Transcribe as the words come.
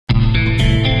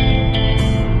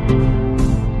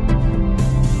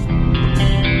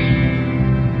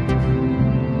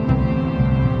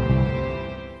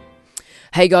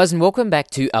Hey guys, and welcome back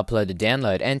to Upload and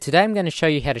Download, and today I'm going to show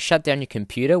you how to shut down your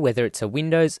computer, whether it's a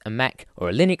Windows, a Mac, or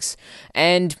a Linux.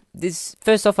 And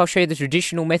first off, I'll show you the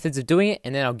traditional methods of doing it,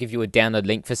 and then I'll give you a download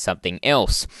link for something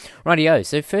else. Rightio,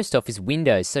 so first off is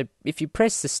Windows. So if you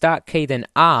press the Start key, then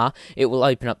R, it will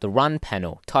open up the Run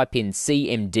panel. Type in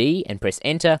CMD and press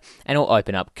Enter, and it'll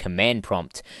open up Command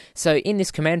Prompt. So in this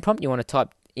command prompt, you want to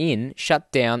type in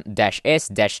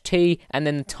shutdown-s-t and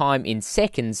then the time in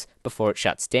seconds before it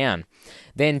shuts down.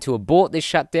 Then to abort this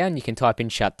shutdown, you can type in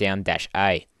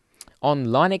shutdown-a. On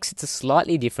Linux, it's a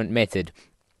slightly different method.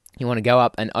 You want to go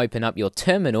up and open up your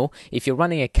terminal. If you're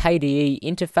running a KDE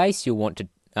interface, you'll want to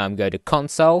go to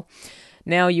console.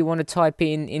 Now you want to type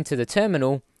into the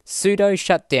terminal sudo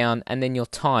shutdown and then your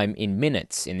time in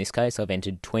minutes. In this case, I've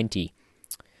entered 20.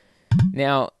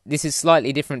 Now, this is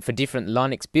slightly different for different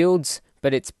Linux builds,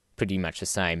 but it's pretty much the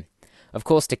same. Of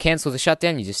course, to cancel the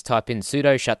shutdown, you just type in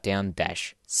sudo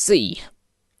shutdown-c.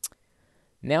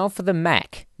 Now for the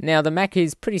Mac. Now the Mac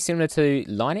is pretty similar to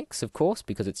Linux, of course,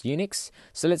 because it's Unix.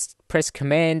 So let's press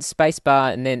Command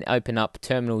spacebar and then open up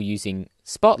terminal using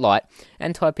Spotlight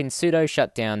and type in sudo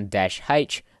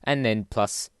shutdown-h and then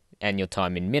plus and your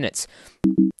time in minutes.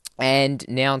 And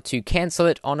now to cancel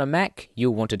it on a Mac,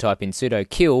 you'll want to type in sudo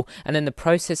kill and then the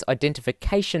process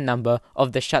identification number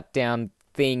of the shutdown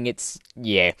thing. It's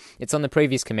on the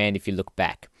previous command if you look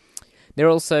back. There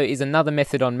also is another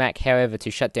method on Mac, however,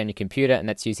 to shut down your computer, and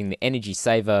that's using the energy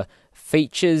saver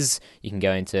features. You can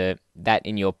go into that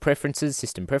in your preferences,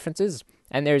 system preferences,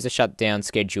 and there is a shutdown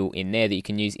schedule in there that you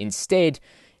can use instead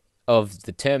of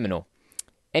the terminal.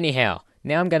 Anyhow,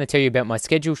 now I'm going to tell you about my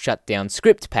schedule shutdown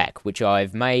script pack, which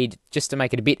I've made just to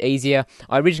make it a bit easier.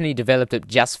 I originally developed it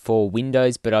just for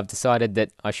Windows, but I've decided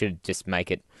that I should just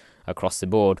make it across the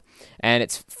board. And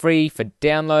it's free for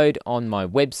download on my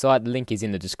website. The link is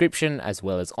in the description as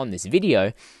well as on this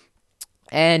video.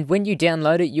 And when you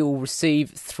download it, you'll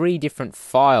receive 3 different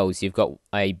files. You've got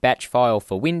a batch file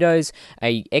for Windows,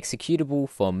 a executable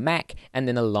for Mac, and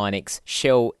then a Linux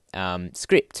shell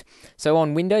script. So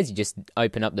on Windows, you just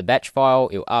open up the batch file.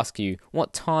 It'll ask you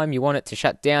what time you want it to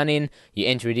shut down in. You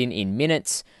enter it in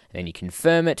minutes, and then you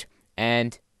confirm it,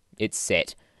 and it's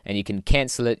set. And you can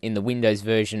cancel it in the Windows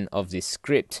version of this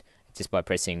script just by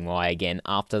pressing Y again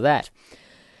after that.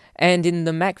 And in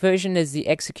the Mac version, there's the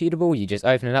executable. You just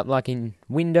open it up like in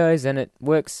Windows, and it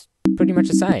works pretty much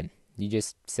the same. You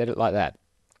just set it like that.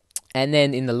 And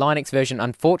then in the Linux version,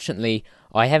 unfortunately,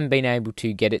 I haven't been able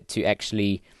to get it to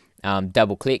actually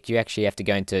double-click. You actually have to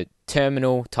go into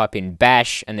Terminal, type in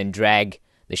bash, and then drag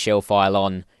the shell file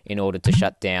on in order to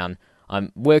shut down.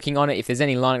 I'm working on it. If there's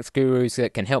any Linux gurus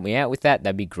that can help me out with that,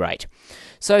 that'd be great.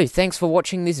 So, thanks for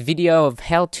watching this video of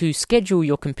how to schedule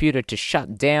your computer to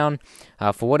shut down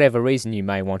for whatever reason you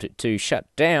may want it to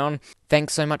shut down.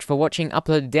 Thanks so much for watching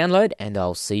Upload and Download, and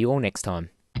I'll see you all next time.